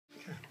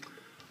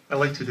I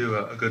like to do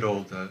a good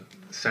old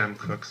Sam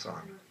Cooke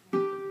song.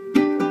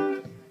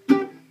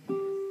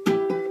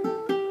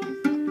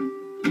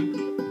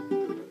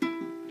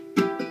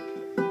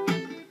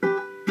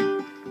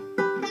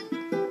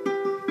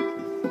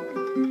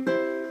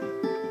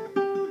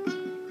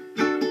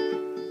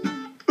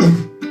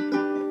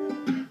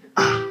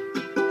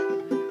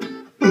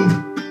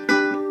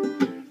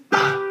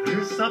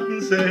 Here's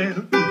something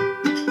saying,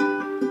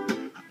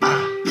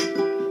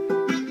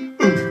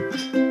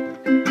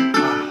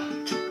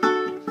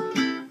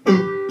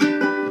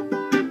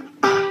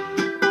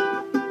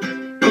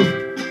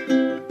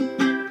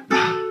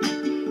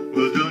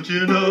 well, don't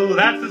you know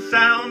that's the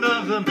sound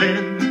of the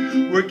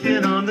men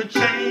working on the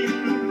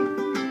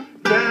chain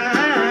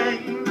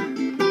gang?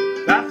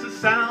 That's the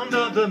sound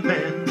of the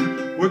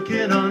men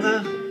working on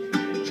the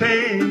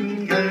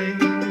chain gang.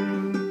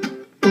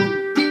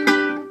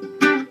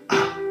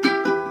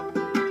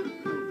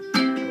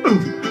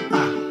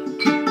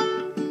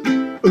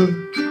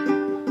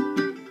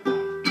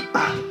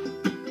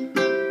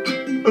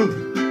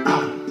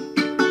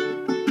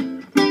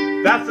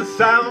 That's the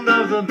sound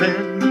of the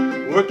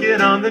men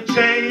working on the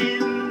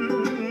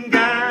chain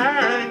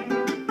gang.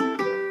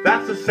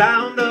 That's the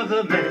sound of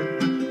the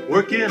men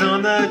working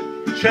on the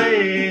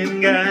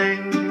chain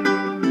gang.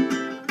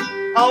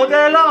 All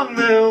day long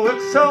they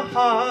work so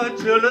hard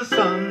till the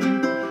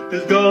sun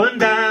is going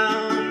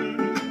down,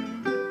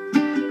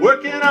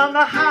 working on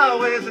the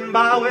highways and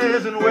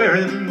byways and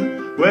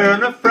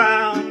wearing a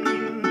frown.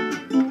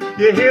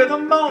 You hear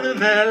them moaning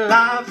their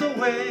lives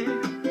away,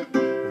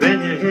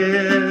 then you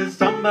hear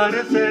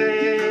somebody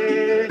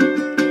say,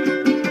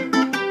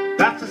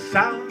 that's the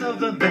sound of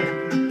the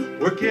men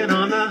working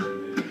on the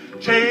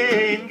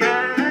chain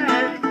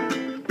gang.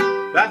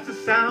 That's the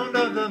sound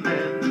of the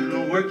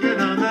men working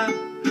on the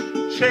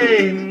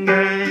chain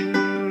gang.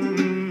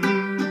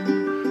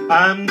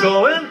 I'm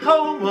going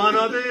home one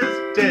of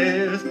these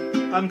days.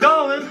 I'm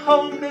going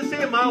home to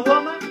see my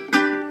woman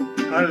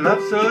I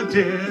love so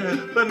dear.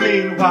 But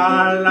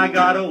meanwhile I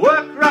gotta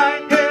work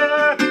right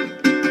here.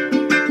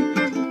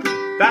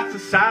 That's the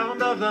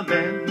sound of the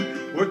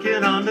men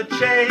working on the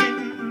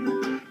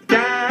chain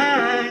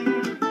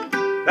gang.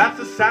 That's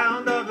the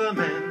sound of the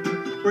men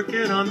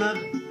working on the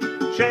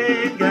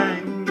chain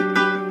gang.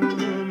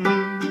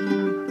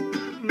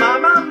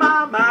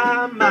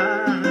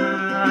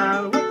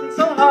 My, working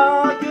so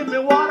hard, give me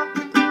water.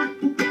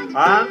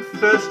 I'm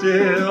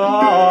thirsty,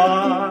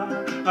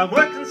 oh, I'm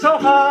working so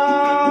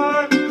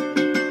hard.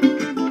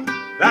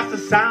 That's the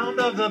sound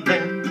of the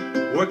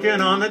men working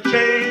on the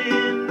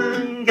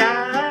chain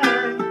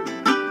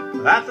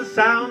gang. That's the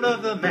sound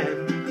of the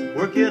men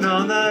working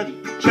on the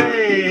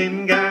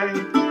chain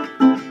gang.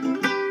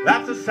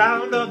 That's the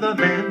sound of the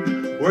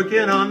men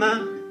working on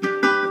the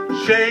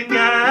chain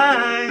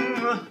gang.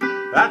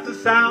 That's the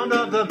sound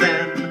of the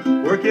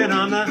men working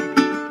on the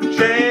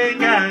chain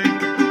gang.